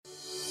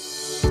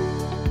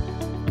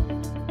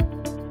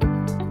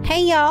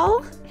Hey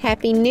y'all,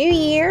 Happy New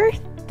Year.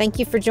 Thank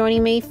you for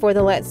joining me for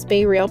the Let's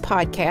Be Real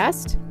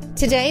podcast.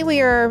 Today we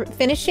are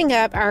finishing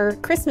up our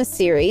Christmas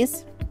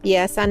series.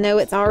 Yes, I know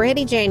it's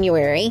already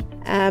January,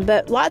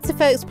 but lots of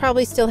folks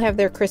probably still have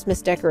their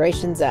Christmas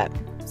decorations up.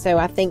 So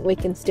I think we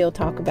can still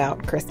talk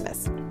about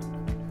Christmas.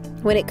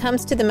 When it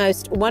comes to the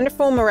most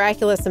wonderful,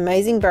 miraculous,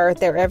 amazing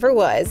birth there ever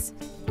was,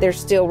 there's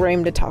still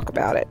room to talk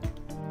about it.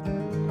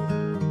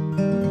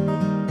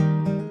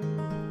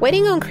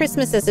 Waiting on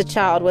Christmas as a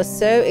child was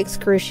so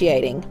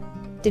excruciating.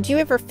 Did you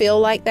ever feel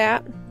like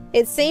that?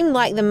 It seemed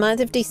like the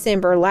month of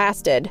December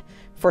lasted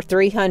for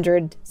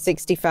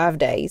 365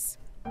 days.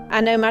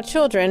 I know my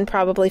children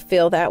probably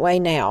feel that way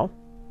now.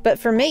 But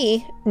for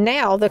me,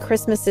 now the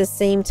Christmases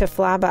seem to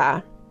fly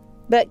by.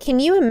 But can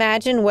you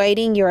imagine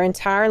waiting your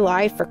entire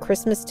life for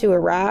Christmas to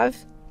arrive?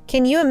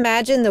 Can you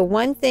imagine the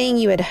one thing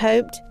you had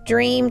hoped,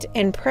 dreamed,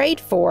 and prayed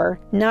for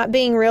not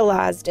being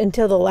realized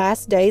until the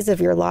last days of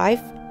your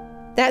life?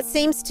 That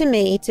seems to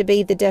me to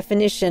be the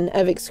definition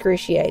of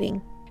excruciating.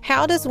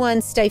 How does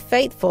one stay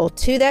faithful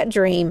to that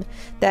dream,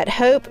 that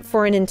hope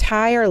for an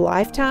entire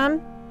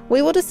lifetime?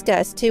 We will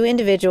discuss two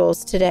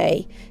individuals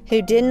today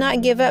who did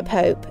not give up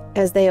hope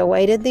as they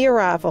awaited the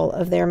arrival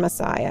of their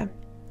Messiah.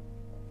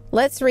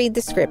 Let's read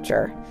the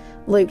scripture,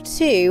 Luke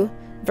 2,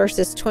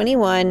 verses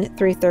 21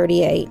 through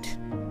 38.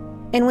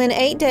 And when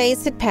 8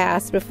 days had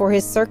passed before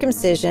his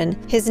circumcision,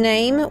 his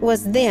name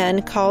was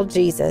then called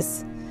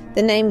Jesus,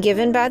 the name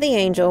given by the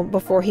angel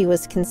before he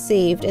was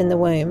conceived in the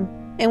womb.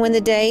 And when the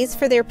days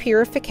for their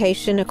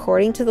purification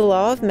according to the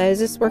law of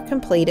Moses were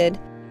completed,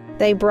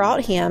 they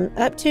brought him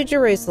up to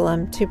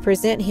Jerusalem to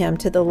present him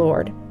to the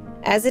Lord.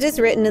 As it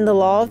is written in the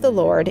law of the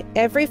Lord,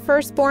 every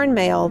firstborn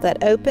male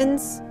that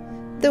opens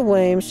the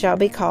womb shall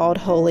be called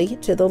holy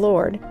to the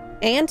Lord,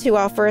 and to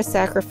offer a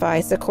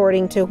sacrifice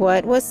according to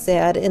what was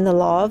said in the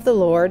law of the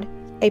Lord,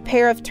 a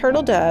pair of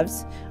turtle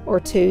doves or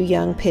 2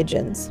 young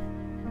pigeons.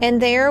 And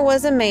there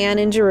was a man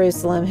in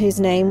Jerusalem whose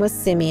name was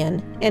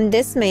Simeon, and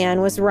this man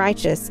was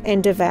righteous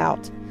and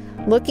devout,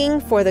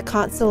 looking for the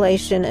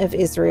consolation of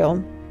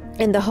Israel.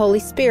 And the Holy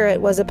Spirit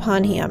was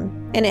upon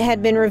him. And it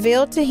had been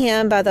revealed to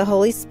him by the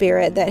Holy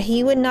Spirit that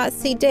he would not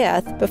see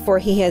death before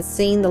he had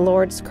seen the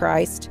Lord's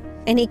Christ.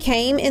 And he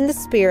came in the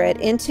Spirit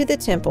into the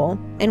temple,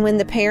 and when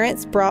the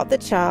parents brought the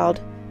child,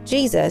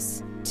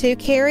 Jesus, to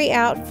carry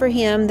out for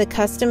him the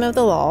custom of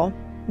the law,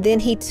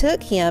 then he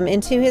took him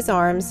into his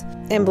arms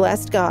and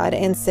blessed God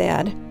and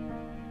said,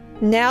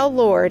 Now,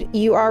 Lord,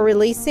 you are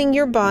releasing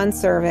your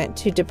bondservant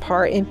to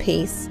depart in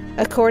peace,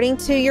 according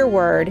to your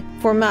word,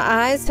 for my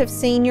eyes have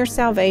seen your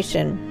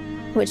salvation,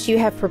 which you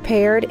have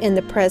prepared in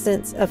the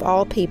presence of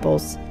all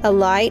peoples, a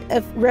light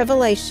of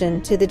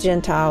revelation to the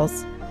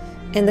Gentiles,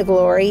 and the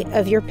glory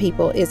of your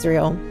people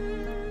Israel.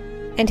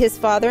 And his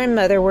father and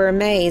mother were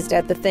amazed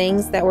at the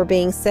things that were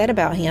being said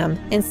about him.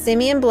 And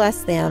Simeon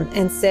blessed them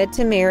and said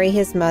to Mary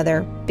his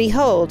mother,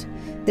 Behold,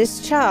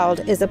 this child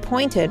is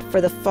appointed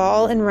for the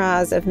fall and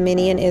rise of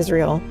many in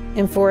Israel,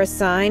 and for a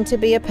sign to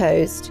be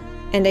opposed.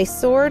 And a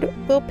sword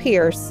will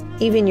pierce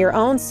even your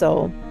own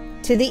soul,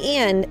 to the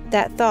end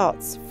that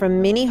thoughts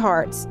from many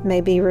hearts may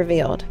be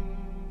revealed.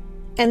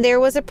 And there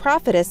was a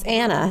prophetess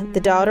Anna,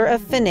 the daughter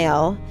of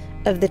Phanuel,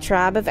 of the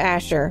tribe of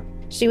Asher.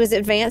 She was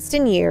advanced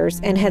in years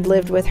and had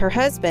lived with her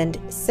husband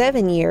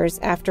 7 years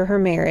after her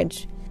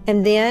marriage,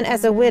 and then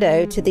as a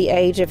widow to the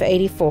age of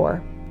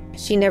 84.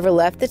 She never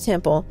left the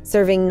temple,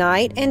 serving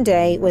night and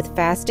day with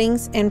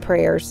fastings and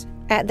prayers.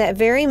 At that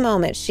very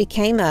moment she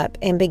came up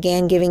and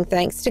began giving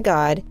thanks to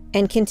God,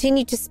 and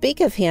continued to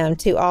speak of him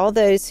to all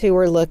those who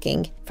were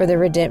looking for the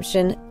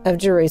redemption of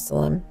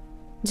Jerusalem.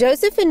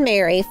 Joseph and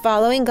Mary,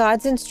 following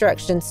God's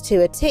instructions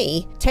to a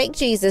T, take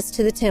Jesus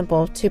to the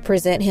temple to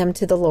present him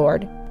to the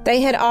Lord.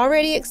 They had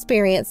already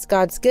experienced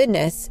God's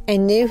goodness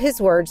and knew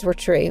his words were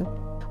true.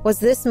 Was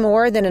this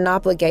more than an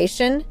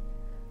obligation?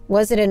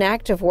 Was it an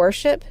act of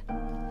worship?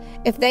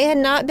 If they had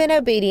not been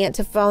obedient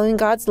to following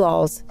God's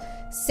laws,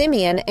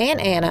 Simeon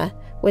and Anna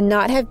would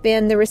not have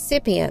been the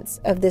recipients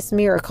of this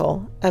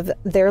miracle of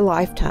their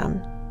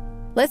lifetime.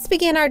 Let's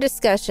begin our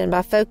discussion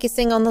by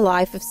focusing on the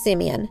life of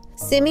Simeon.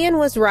 Simeon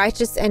was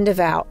righteous and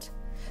devout.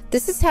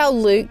 This is how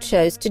Luke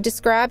chose to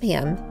describe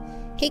him.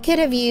 He could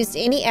have used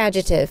any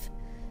adjective,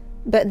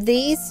 but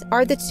these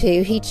are the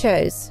two he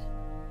chose.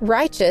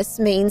 Righteous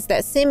means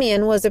that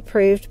Simeon was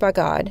approved by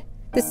God.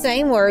 The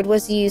same word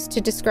was used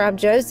to describe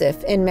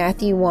Joseph in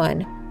Matthew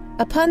 1.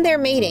 Upon their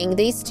meeting,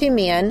 these two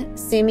men,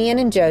 Simeon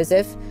and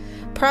Joseph,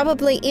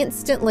 probably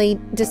instantly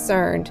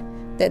discerned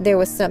that there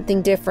was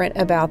something different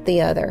about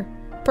the other.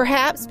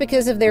 Perhaps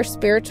because of their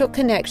spiritual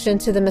connection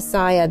to the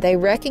Messiah, they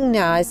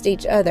recognized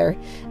each other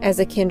as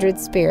a kindred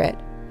spirit.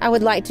 I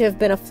would like to have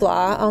been a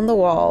fly on the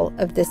wall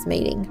of this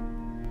meeting.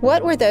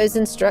 What were those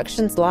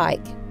instructions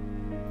like?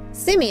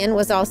 Simeon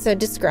was also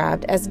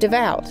described as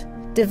devout.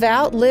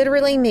 Devout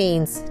literally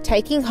means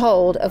taking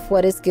hold of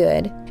what is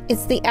good.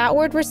 It's the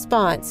outward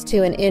response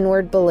to an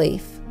inward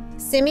belief.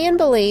 Simeon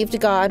believed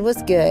God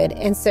was good,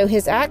 and so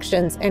his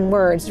actions and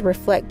words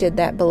reflected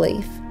that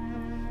belief.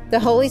 the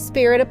Holy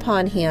Spirit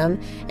upon him,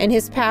 and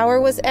his power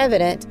was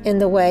evident in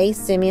the way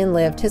Simeon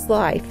lived his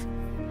life.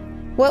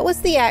 What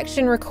was the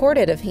action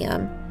recorded of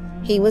him?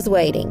 He was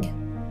waiting.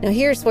 Now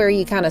here's where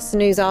you kind of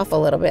snooze off a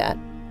little bit.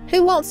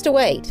 Who wants to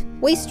wait?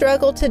 We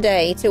struggle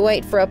today to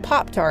wait for a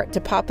Pop-Tart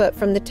to pop up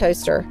from the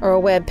toaster or a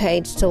web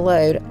page to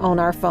load on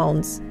our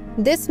phones.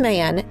 This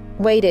man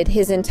waited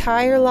his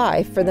entire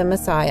life for the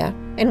Messiah.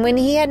 And when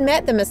he had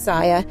met the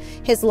Messiah,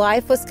 his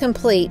life was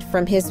complete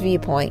from his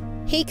viewpoint.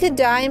 He could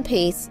die in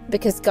peace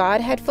because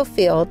God had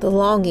fulfilled the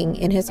longing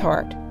in his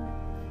heart.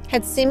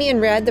 Had Simeon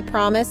read the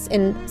promise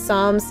in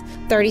Psalms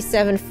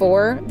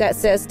 37:4 that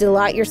says,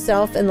 "Delight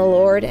yourself in the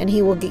Lord, and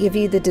he will give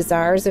you the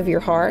desires of your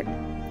heart"?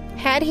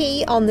 Had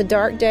he, on the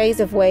dark days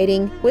of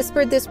waiting,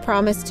 whispered this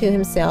promise to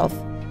himself?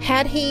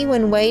 Had he,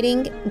 when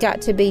waiting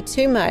got to be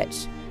too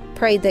much,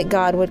 prayed that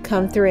God would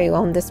come through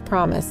on this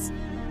promise?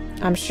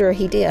 I'm sure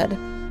he did.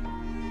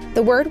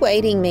 The word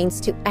waiting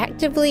means to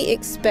actively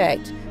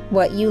expect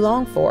what you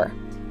long for.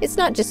 It's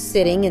not just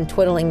sitting and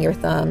twiddling your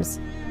thumbs.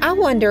 I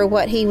wonder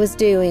what he was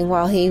doing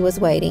while he was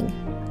waiting.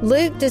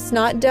 Luke does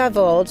not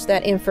divulge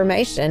that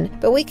information,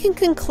 but we can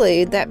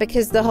conclude that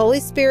because the Holy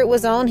Spirit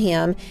was on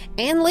him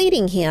and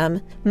leading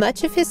him,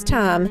 much of his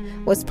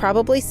time was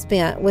probably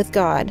spent with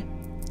God,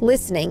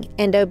 listening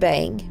and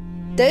obeying.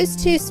 Those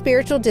two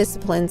spiritual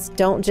disciplines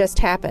don't just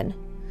happen.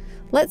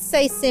 Let's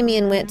say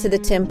Simeon went to the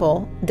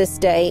temple this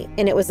day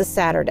and it was a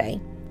Saturday.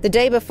 The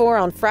day before,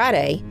 on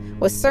Friday,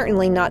 was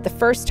certainly not the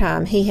first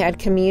time he had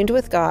communed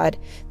with God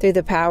through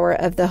the power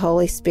of the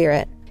Holy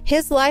Spirit.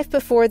 His life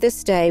before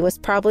this day was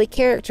probably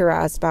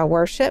characterized by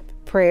worship,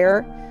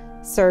 prayer,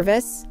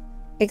 service,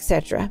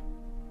 etc.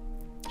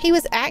 He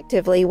was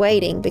actively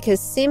waiting because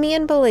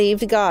Simeon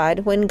believed God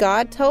when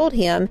God told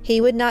him he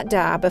would not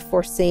die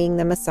before seeing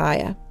the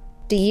Messiah.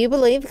 Do you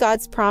believe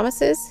God's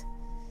promises?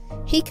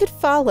 He could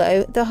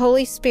follow the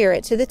Holy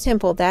Spirit to the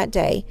temple that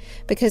day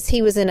because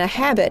he was in a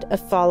habit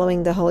of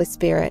following the Holy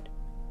Spirit.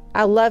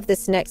 I love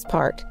this next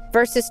part.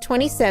 Verses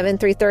 27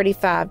 through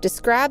 35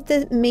 describe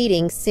the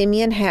meeting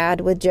Simeon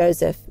had with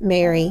Joseph,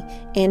 Mary,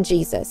 and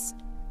Jesus.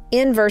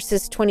 In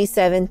verses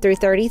 27 through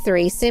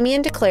 33,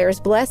 Simeon declares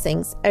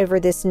blessings over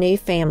this new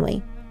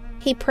family.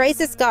 He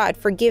praises God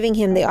for giving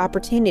him the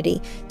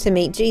opportunity to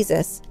meet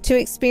Jesus. To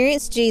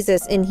experience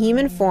Jesus in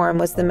human form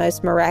was the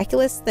most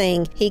miraculous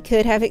thing he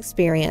could have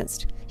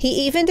experienced. He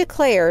even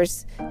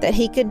declares that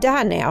he could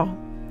die now.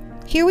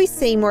 Here we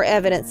see more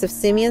evidence of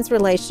Simeon's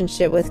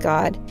relationship with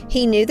God.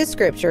 He knew the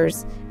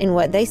scriptures and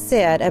what they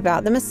said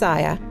about the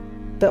Messiah,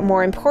 but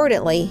more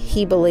importantly,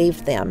 he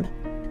believed them.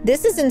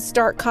 This is in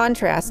stark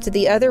contrast to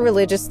the other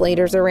religious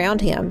leaders around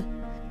him.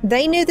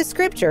 They knew the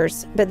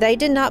scriptures, but they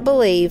did not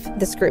believe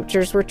the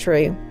scriptures were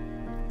true.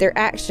 Their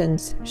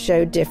actions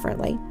showed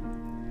differently.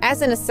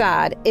 As an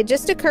aside, it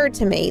just occurred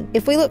to me,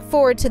 if we look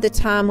forward to the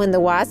time when the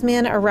wise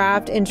men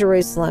arrived in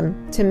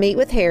Jerusalem to meet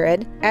with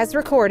Herod, as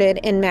recorded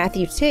in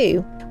Matthew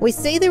 2, we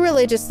see the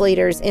religious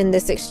leaders in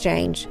this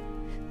exchange.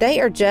 They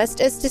are just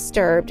as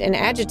disturbed and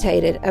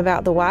agitated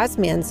about the wise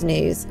men's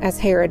news as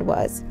Herod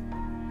was.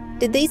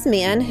 Did these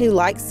men, who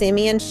like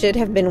Simeon should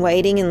have been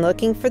waiting and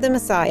looking for the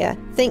Messiah,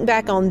 think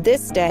back on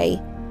this day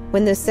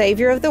when the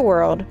Savior of the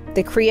world,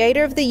 the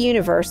Creator of the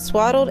universe,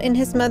 swaddled in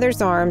his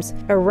mother's arms,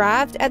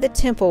 arrived at the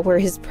temple where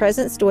his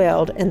presence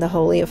dwelled in the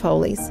Holy of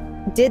Holies?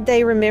 Did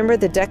they remember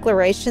the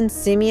declaration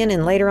Simeon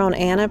and later on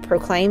Anna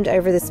proclaimed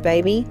over this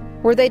baby?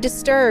 Were they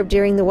disturbed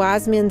during the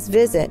wise men's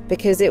visit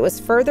because it was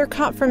further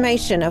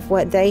confirmation of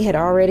what they had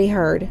already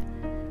heard?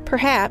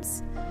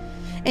 Perhaps.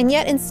 And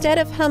yet, instead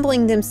of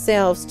humbling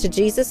themselves to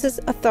Jesus'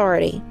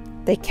 authority,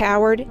 they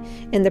cowered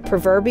in the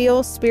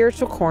proverbial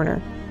spiritual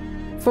corner.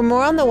 For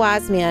more on the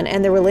wise men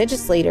and the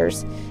religious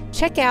leaders,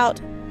 check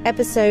out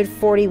episode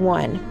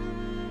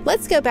 41.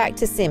 Let's go back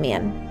to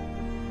Simeon.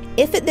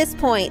 If at this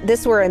point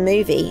this were a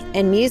movie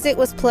and music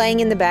was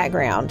playing in the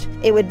background,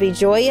 it would be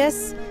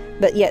joyous,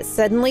 but yet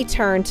suddenly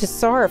turn to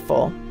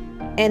sorrowful,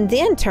 and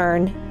then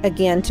turn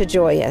again to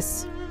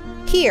joyous.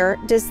 Here,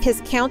 does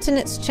his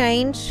countenance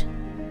change?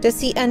 Does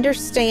he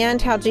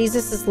understand how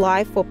Jesus'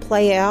 life will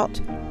play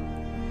out?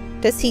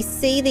 Does he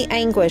see the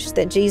anguish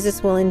that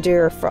Jesus will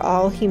endure for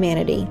all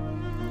humanity?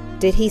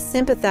 Did he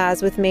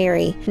sympathize with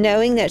Mary,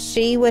 knowing that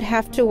she would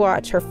have to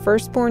watch her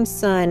firstborn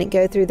son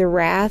go through the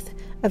wrath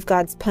of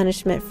God's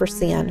punishment for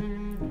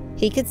sin?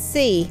 He could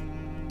see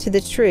to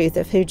the truth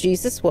of who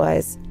Jesus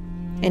was,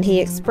 and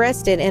he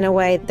expressed it in a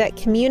way that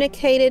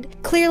communicated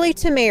clearly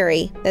to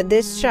Mary that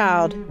this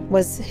child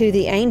was who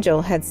the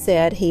angel had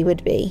said he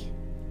would be.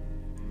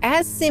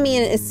 As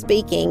Simeon is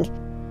speaking,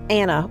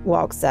 Anna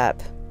walks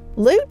up.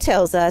 Luke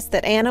tells us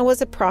that Anna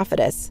was a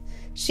prophetess.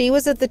 She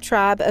was of the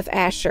tribe of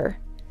Asher.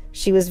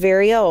 She was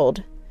very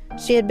old.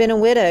 She had been a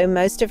widow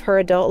most of her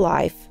adult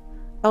life,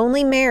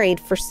 only married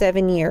for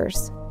 7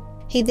 years.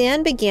 He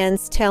then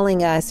begins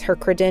telling us her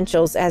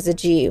credentials as a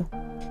Jew.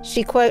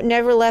 She, quote,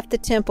 never left the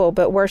temple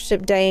but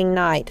worshiped day and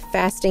night,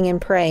 fasting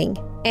and praying.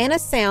 Anna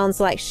sounds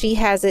like she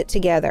has it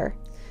together.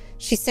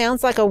 She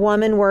sounds like a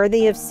woman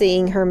worthy of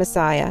seeing her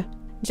Messiah.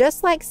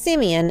 Just like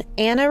Simeon,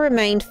 Anna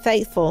remained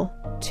faithful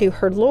to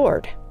her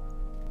Lord.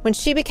 When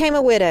she became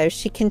a widow,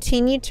 she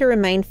continued to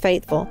remain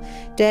faithful,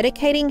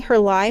 dedicating her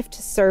life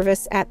to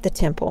service at the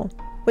temple,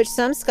 which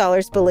some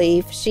scholars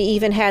believe she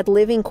even had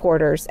living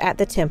quarters at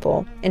the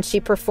temple, and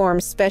she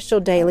performed special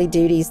daily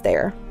duties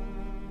there.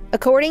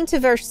 According to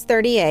verse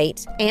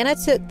 38, Anna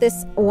took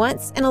this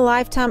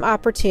once-in-a-lifetime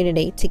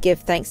opportunity to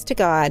give thanks to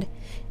God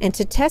and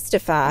to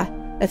testify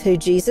of who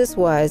Jesus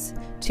was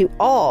to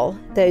all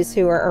those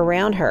who were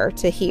around her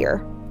to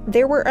hear.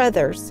 There were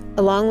others,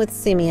 along with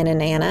Simeon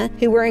and Anna,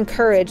 who were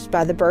encouraged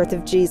by the birth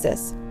of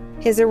Jesus.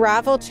 His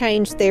arrival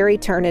changed their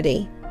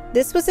eternity.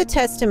 This was a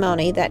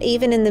testimony that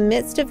even in the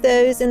midst of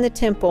those in the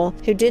temple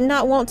who did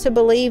not want to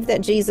believe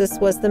that Jesus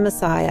was the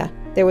Messiah,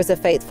 there was a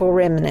faithful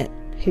remnant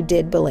who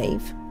did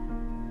believe.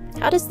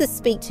 How does this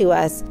speak to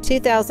us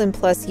 2,000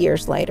 plus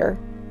years later?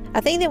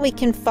 I think that we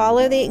can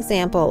follow the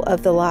example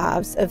of the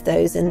lives of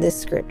those in this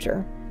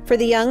scripture. For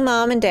the young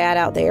mom and dad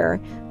out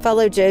there,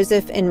 follow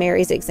Joseph and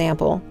Mary's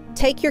example.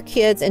 Take your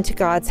kids into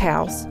God's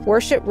house.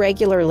 Worship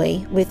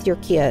regularly with your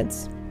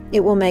kids.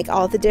 It will make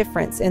all the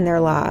difference in their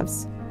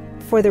lives.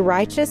 For the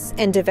righteous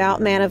and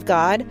devout man of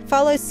God,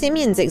 follow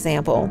Simeon's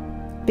example.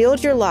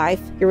 Build your life,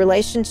 your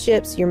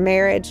relationships, your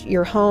marriage,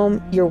 your home,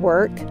 your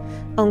work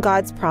on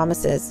God's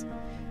promises.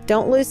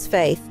 Don't lose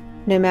faith,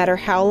 no matter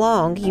how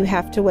long you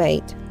have to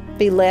wait.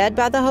 Be led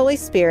by the Holy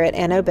Spirit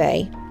and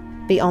obey.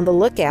 Be on the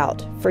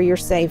lookout for your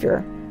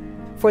Savior.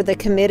 For the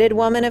committed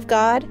woman of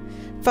God,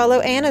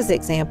 follow Anna's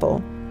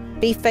example.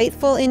 Be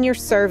faithful in your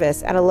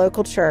service at a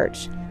local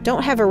church.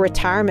 Don't have a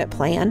retirement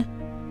plan.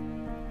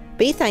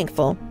 Be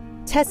thankful.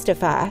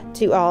 Testify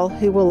to all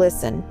who will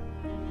listen.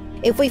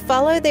 If we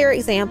follow their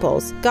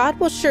examples, God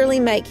will surely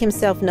make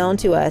himself known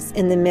to us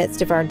in the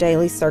midst of our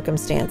daily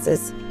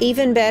circumstances.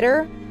 Even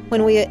better,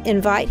 when we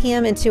invite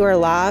him into our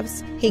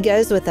lives, he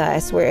goes with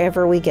us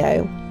wherever we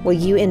go. Will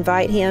you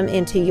invite him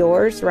into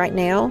yours right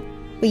now?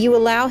 Will you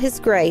allow his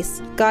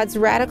grace, God's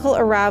radical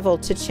arrival,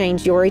 to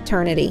change your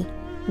eternity?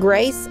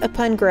 Grace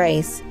upon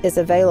grace is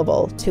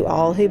available to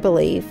all who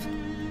believe.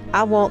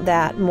 I want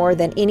that more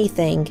than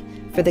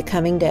anything for the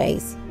coming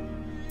days.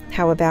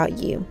 How about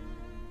you?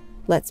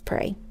 Let's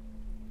pray.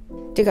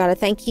 Dear God, I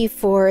thank you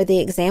for the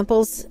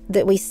examples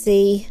that we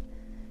see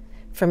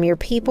from your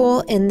people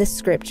in the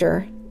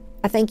scripture.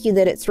 I thank you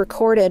that it's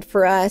recorded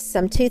for us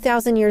some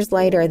 2,000 years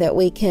later, that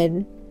we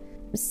can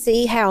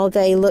see how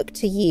they look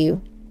to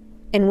you.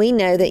 And we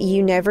know that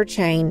you never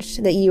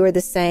changed, that you are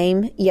the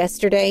same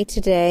yesterday,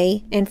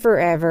 today, and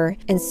forever.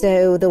 And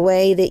so the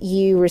way that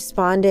you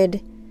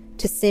responded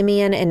to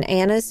Simeon and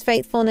Anna's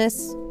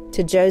faithfulness,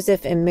 to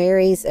Joseph and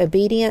Mary's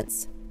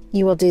obedience,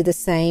 you will do the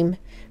same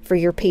for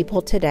your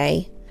people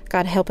today.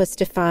 God, help us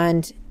to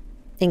find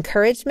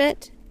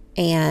encouragement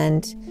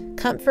and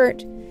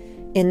comfort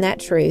in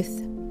that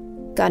truth.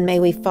 God, may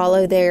we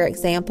follow their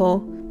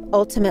example.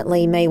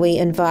 Ultimately, may we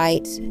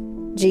invite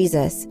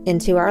Jesus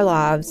into our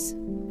lives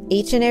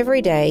each and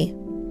every day,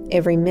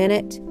 every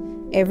minute,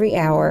 every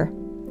hour,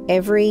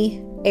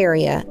 every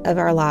area of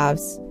our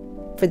lives.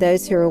 For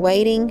those who are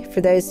waiting, for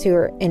those who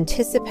are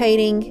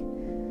anticipating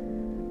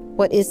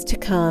what is to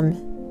come,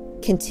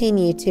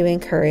 continue to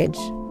encourage.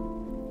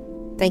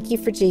 Thank you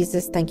for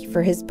Jesus. Thank you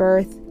for his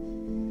birth,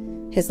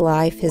 his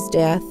life, his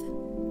death,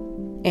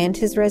 and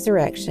his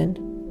resurrection.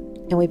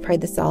 And we pray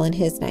this all in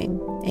his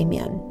name.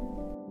 Amen.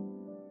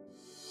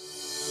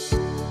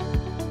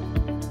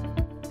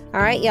 All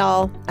right,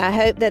 y'all. I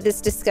hope that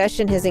this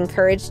discussion has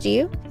encouraged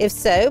you. If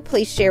so,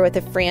 please share with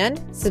a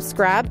friend,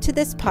 subscribe to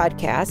this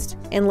podcast,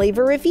 and leave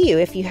a review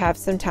if you have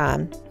some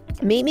time.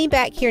 Meet me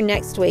back here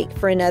next week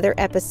for another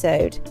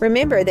episode.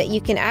 Remember that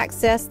you can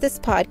access this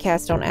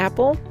podcast on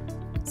Apple,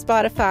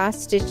 Spotify,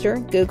 Stitcher,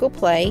 Google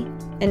Play,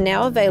 and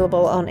now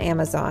available on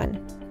Amazon.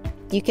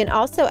 You can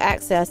also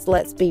access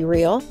Let's Be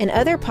Real and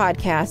other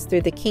podcasts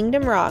through the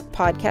Kingdom Rock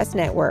Podcast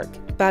Network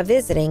by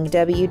visiting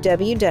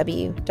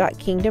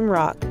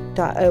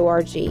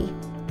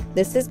www.kingdomrock.org.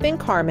 This has been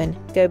Carmen.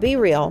 Go be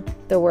real.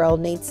 The world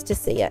needs to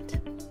see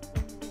it.